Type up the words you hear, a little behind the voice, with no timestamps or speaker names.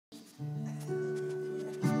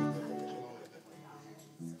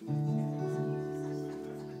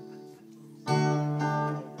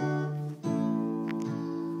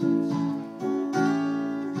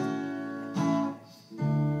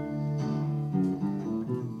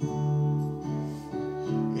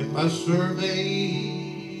I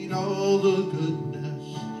surveyed all the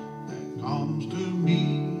goodness that comes to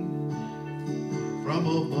me from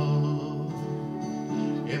above.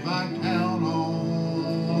 If I count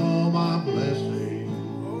all my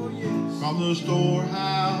blessings from the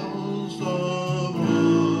storehouse of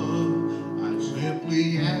love, I'd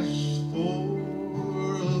simply ask for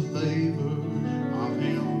a favor of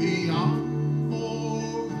Him beyond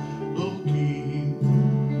mortal king,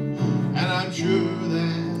 and I'm sure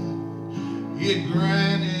that He'd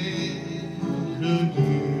grant it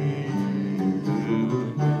again.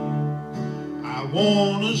 I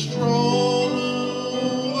want to stroll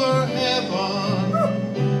over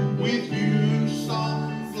heaven with you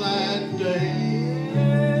some glad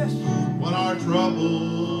day, when our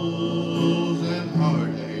troubles and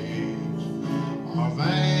heartaches are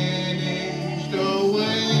vanished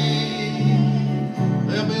away.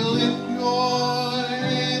 Let me enjoy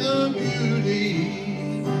the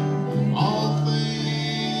beauty, all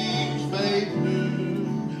things made new.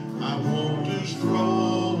 I want to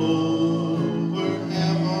stroll over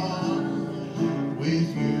heaven with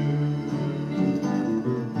you.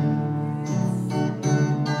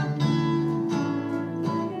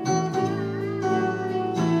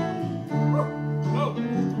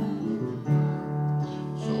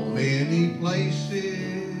 So many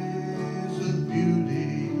places of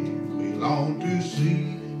beauty we long to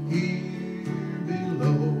see here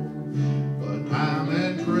below, but time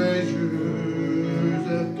and treasures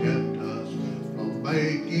have kept us from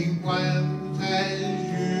making plans, as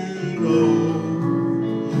you know.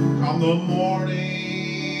 Come the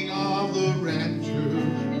morning of the rapture,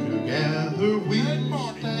 together we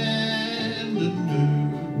stand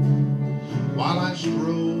anew, while I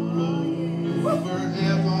stroll over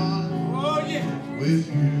heaven with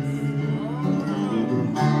you.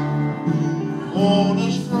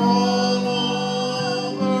 Wanna stroll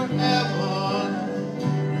over heaven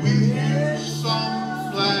with you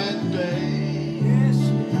some glad day,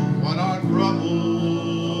 when our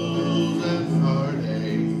troubles and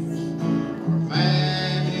heartaches are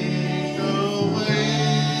vanished away,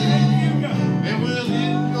 and we'll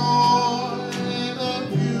enjoy the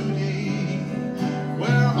beauty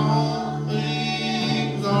where all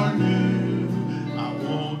things are new. I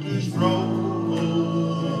want to stroll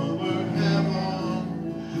over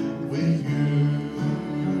heaven with you.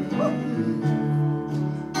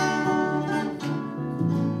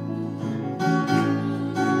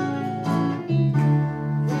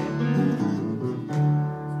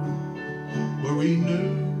 Where we knew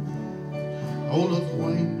old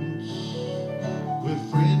acquaintance with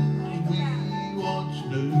friends we once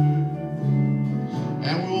knew,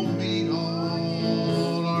 and we'll meet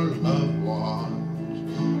all our loved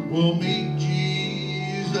ones. We'll meet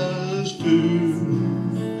Jesus too.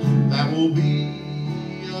 That will be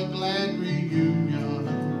a glad reunion.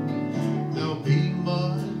 There'll be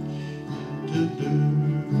much to do,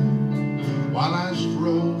 while I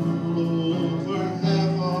stroll over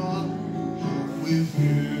heaven with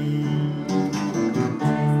you.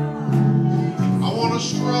 I want to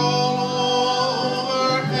stroll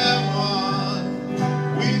over heaven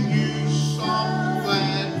with you some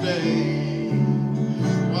glad day,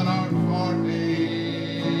 when our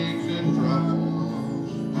heartaches and troubles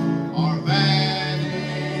are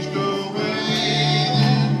vanished away.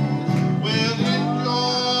 Then we'll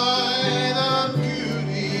enjoy the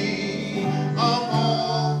beauty of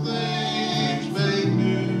all things made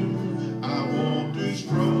new. I want to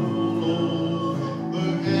stroll over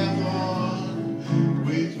heaven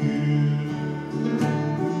with you.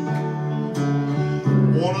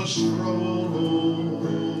 Want to stroll